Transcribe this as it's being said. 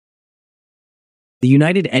The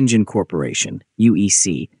United Engine Corporation,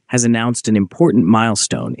 UEC, has announced an important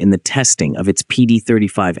milestone in the testing of its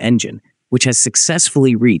PD-35 engine, which has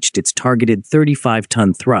successfully reached its targeted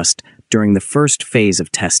 35-ton thrust during the first phase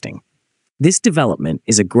of testing. This development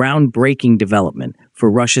is a groundbreaking development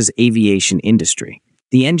for Russia's aviation industry.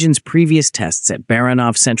 The engine's previous tests at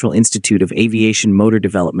Baranov Central Institute of Aviation Motor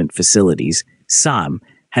Development Facilities, SAM,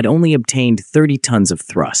 had only obtained 30 tons of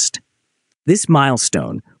thrust. This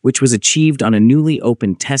milestone, which was achieved on a newly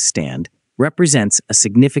opened test stand, represents a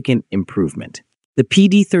significant improvement. The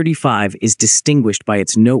PD-35 is distinguished by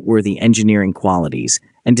its noteworthy engineering qualities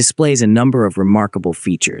and displays a number of remarkable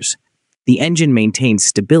features. The engine maintains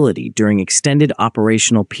stability during extended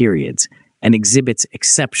operational periods and exhibits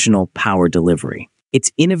exceptional power delivery.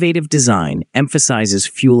 Its innovative design emphasizes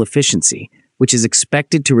fuel efficiency, which is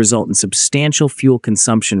expected to result in substantial fuel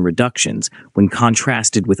consumption reductions when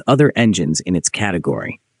contrasted with other engines in its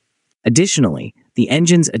category. Additionally, the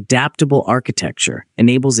engine's adaptable architecture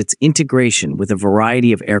enables its integration with a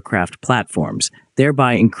variety of aircraft platforms,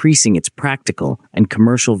 thereby increasing its practical and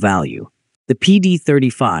commercial value. The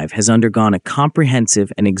PD-35 has undergone a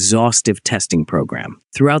comprehensive and exhaustive testing program.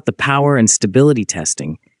 Throughout the power and stability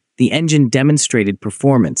testing, the engine demonstrated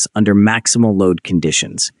performance under maximal load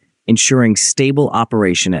conditions, ensuring stable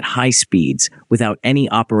operation at high speeds without any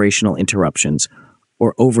operational interruptions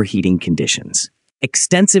or overheating conditions.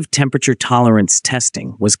 Extensive temperature tolerance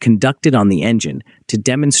testing was conducted on the engine to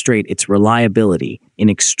demonstrate its reliability in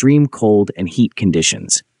extreme cold and heat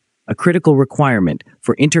conditions, a critical requirement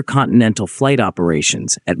for intercontinental flight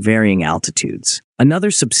operations at varying altitudes.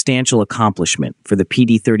 Another substantial accomplishment for the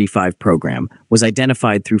PD-35 program was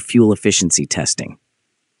identified through fuel efficiency testing.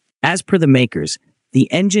 As per the makers, the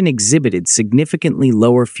engine exhibited significantly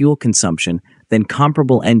lower fuel consumption than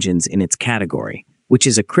comparable engines in its category, which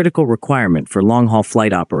is a critical requirement for long-haul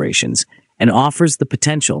flight operations and offers the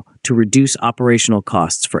potential to reduce operational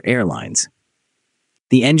costs for airlines.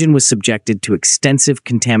 The engine was subjected to extensive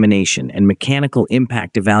contamination and mechanical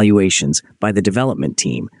impact evaluations by the development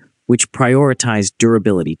team, which prioritized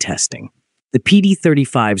durability testing. The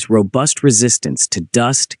PD-35's robust resistance to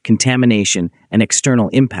dust, contamination, and external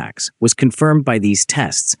impacts was confirmed by these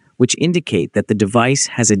tests, which indicate that the device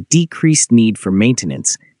has a decreased need for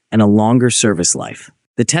maintenance and a longer service life.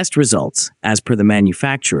 The test results, as per the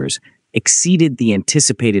manufacturers, exceeded the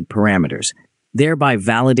anticipated parameters, thereby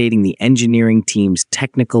validating the engineering team's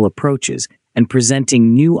technical approaches and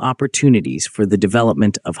presenting new opportunities for the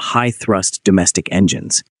development of high-thrust domestic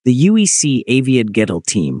engines. The UEC Aviation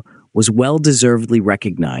team was well-deservedly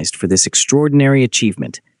recognized for this extraordinary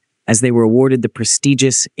achievement, as they were awarded the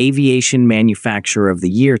prestigious Aviation Manufacturer of the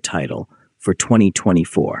Year title for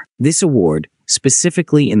 2024. This award,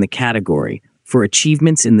 specifically in the category for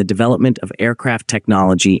achievements in the development of aircraft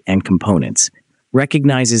technology and components,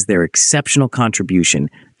 recognizes their exceptional contribution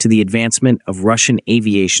to the advancement of Russian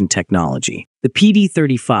aviation technology. The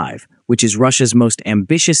PD-35, which is Russia's most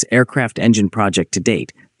ambitious aircraft engine project to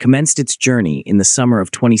date, commenced its journey in the summer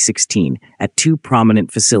of 2016 at two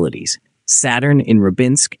prominent facilities, Saturn in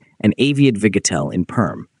Rybinsk and Aviadvigatel in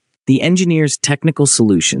Perm. The engineer's technical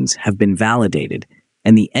solutions have been validated,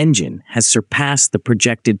 and the engine has surpassed the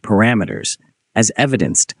projected parameters, as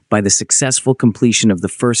evidenced by the successful completion of the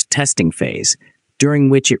first testing phase, during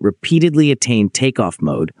which it repeatedly attained takeoff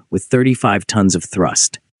mode with 35 tons of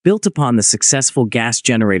thrust. Built upon the successful gas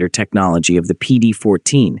generator technology of the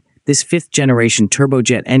PD-14, this fifth-generation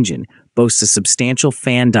turbojet engine boasts a substantial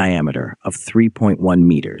fan diameter of 3.1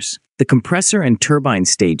 meters. The compressor and turbine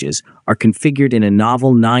stages are configured in a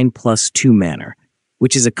novel 9+2 manner,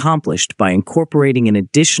 which is accomplished by incorporating an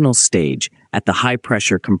additional stage at the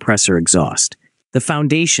high-pressure compressor exhaust. The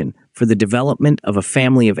foundation for the development of a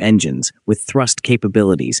family of engines with thrust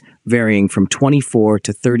capabilities varying from 24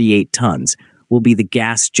 to 38 tons will be the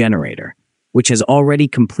gas generator, which has already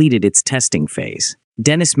completed its testing phase.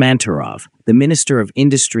 Denis Manturov, the Minister of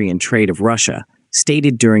Industry and Trade of Russia,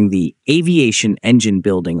 stated during the Aviation Engine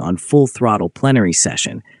Building on Full Throttle plenary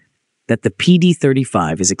session that the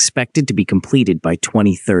PD-35 is expected to be completed by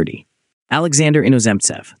 2030. Alexander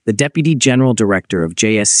Inozemtsev, the Deputy General Director of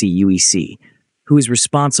JSC UEC, who is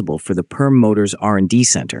responsible for the Perm Motors R&D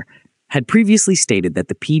Center, had previously stated that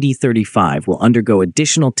the PD-35 will undergo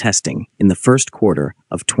additional testing in the first quarter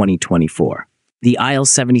of 2024. The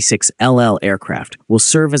IL-76LL aircraft will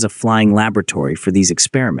serve as a flying laboratory for these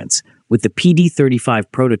experiments, with the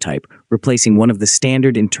PD-35 prototype replacing one of the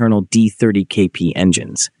standard internal D-30KP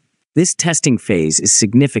engines. This testing phase is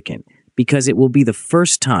significant because it will be the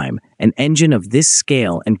first time an engine of this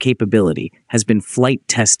scale and capability has been flight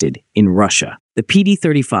tested in Russia. The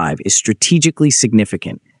PD-35 is strategically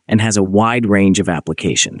significant and has a wide range of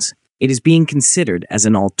applications. It is being considered as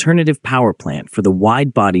an alternative power plant for the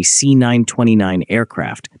wide-body C-929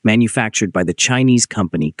 aircraft manufactured by the Chinese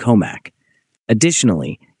company Comac.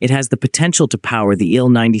 Additionally, it has the potential to power the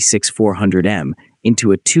Il-96-400M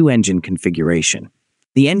into a two-engine configuration.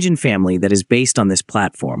 The engine family that is based on this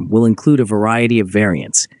platform will include a variety of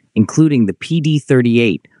variants, including the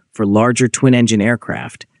PD-38 for larger twin-engine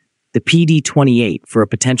aircraft, the PD-28 for a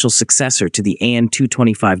potential successor to the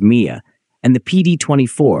AN-225 MIA, and the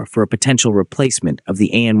PD-24 for a potential replacement of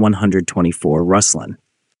the AN-124 Ruslan.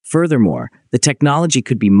 Furthermore, the technology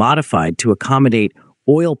could be modified to accommodate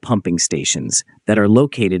oil pumping stations that are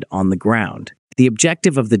located on the ground. The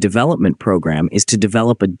objective of the development program is to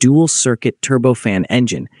develop a dual-circuit turbofan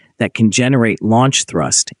engine that can generate launch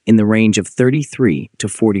thrust in the range of 33 to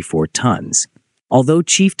 44 tons. Although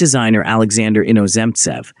chief designer Alexander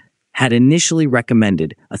Inozemtsev had initially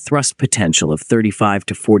recommended a thrust potential of 35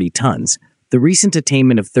 to 40 tons, the recent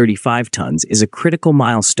attainment of 35 tons is a critical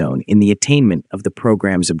milestone in the attainment of the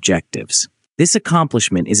program's objectives. This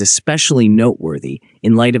accomplishment is especially noteworthy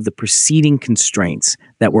in light of the preceding constraints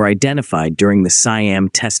that were identified during the SIAM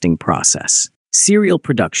testing process. Serial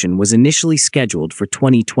production was initially scheduled for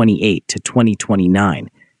 2028 to 2029.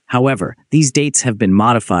 However, these dates have been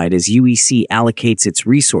modified as UEC allocates its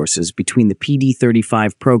resources between the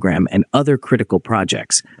PD-35 program and other critical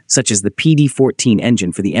projects, such as the PD-14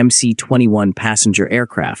 engine for the MC-21 passenger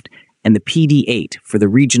aircraft and the PD-8 for the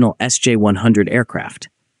regional SJ-100 aircraft.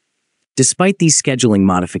 Despite these scheduling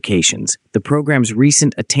modifications, the program's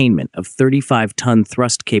recent attainment of 35-ton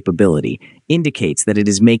thrust capability indicates that it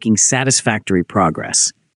is making satisfactory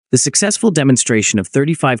progress. The successful demonstration of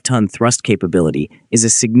 35-ton thrust capability is a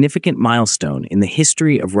significant milestone in the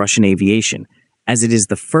history of Russian aviation, as it is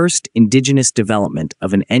the first indigenous development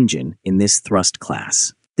of an engine in this thrust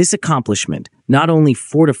class. This accomplishment not only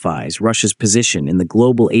fortifies Russia's position in the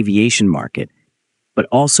global aviation market, but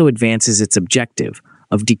also advances its objective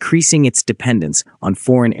of decreasing its dependence on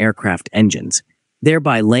foreign aircraft engines,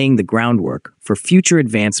 thereby laying the groundwork for future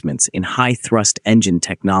advancements in high-thrust engine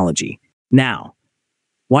technology. Now,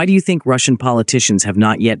 why do you think Russian politicians have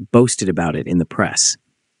not yet boasted about it in the press?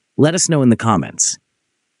 Let us know in the comments.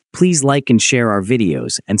 Please like and share our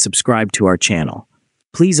videos and subscribe to our channel.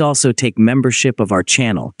 Please also take membership of our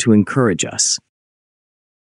channel to encourage us.